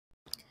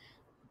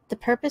The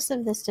purpose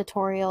of this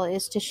tutorial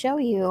is to show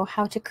you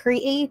how to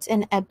create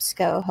an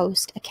EBSCO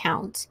host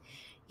account.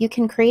 You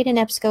can create an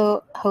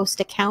EBSCO host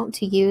account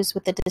to use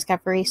with the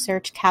Discovery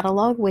Search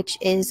Catalog, which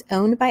is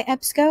owned by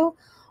EBSCO,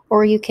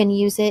 or you can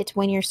use it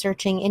when you're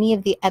searching any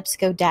of the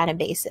EBSCO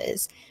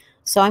databases.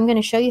 So I'm going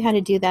to show you how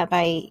to do that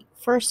by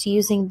first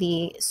using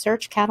the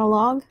Search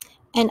Catalog.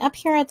 And up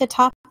here at the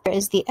top there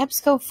is the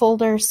EBSCO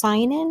folder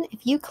sign in.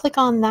 If you click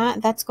on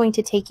that, that's going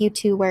to take you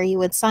to where you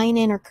would sign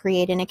in or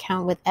create an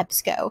account with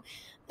EBSCO.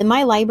 The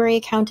My Library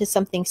account is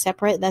something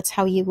separate. That's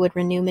how you would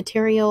renew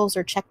materials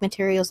or check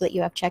materials that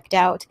you have checked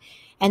out.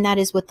 And that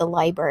is with the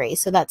library,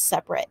 so that's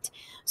separate.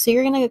 So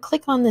you're going to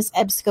click on this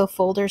EBSCO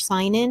folder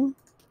sign in,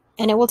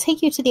 and it will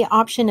take you to the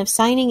option of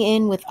signing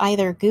in with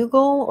either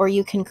Google, or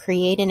you can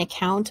create an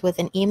account with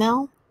an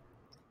email.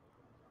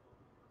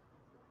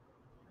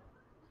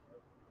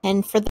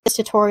 And for this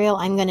tutorial,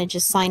 I'm going to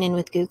just sign in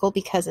with Google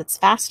because it's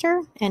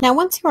faster. And now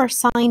once you are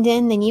signed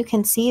in, then you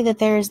can see that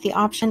there's the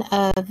option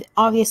of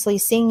obviously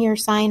seeing your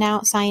sign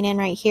out, sign in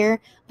right here,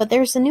 but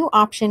there's a new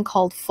option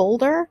called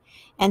folder.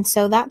 And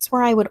so that's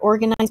where I would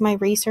organize my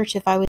research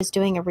if I was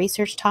doing a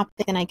research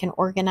topic, and I can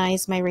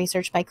organize my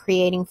research by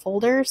creating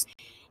folders.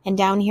 And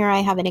down here I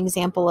have an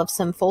example of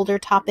some folder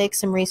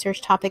topics, some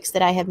research topics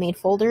that I have made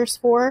folders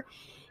for.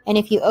 And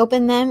if you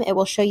open them, it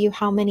will show you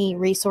how many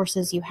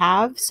resources you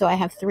have. So I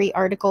have 3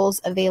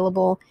 articles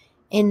available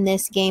in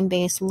this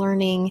game-based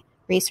learning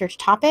research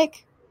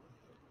topic,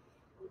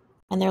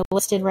 and they're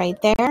listed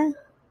right there.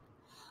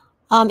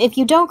 If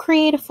you don't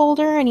create a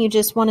folder and you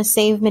just want to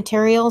save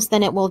materials,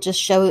 then it will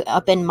just show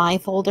up in my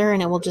folder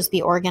and it will just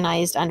be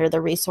organized under the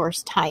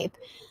resource type.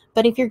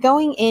 But if you're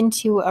going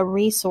into a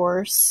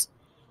resource,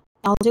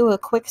 I'll do a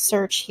quick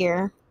search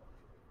here.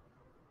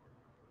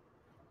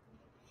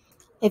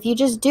 If you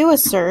just do a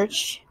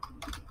search,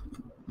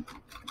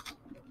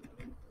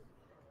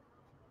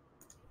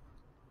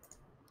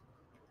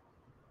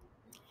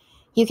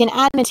 you can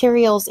add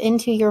materials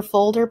into your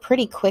folder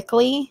pretty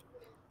quickly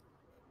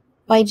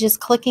by just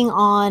clicking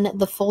on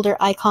the folder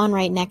icon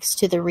right next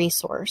to the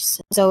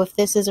resource. So if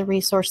this is a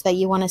resource that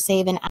you want to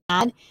save and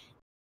add,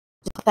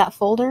 click that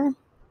folder,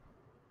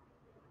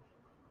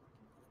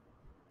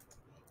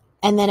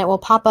 and then it will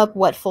pop up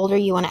what folder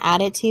you want to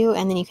add it to,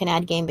 and then you can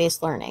add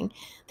game-based learning.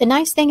 The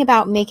nice thing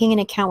about making an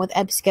account with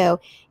EBSCO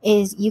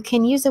is you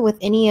can use it with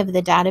any of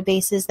the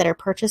databases that are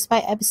purchased by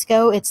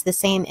EBSCO. It's the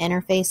same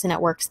interface and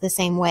it works the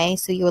same way.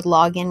 So you would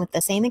log in with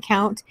the same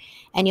account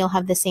and you'll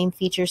have the same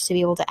features to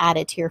be able to add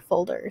it to your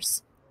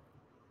folders.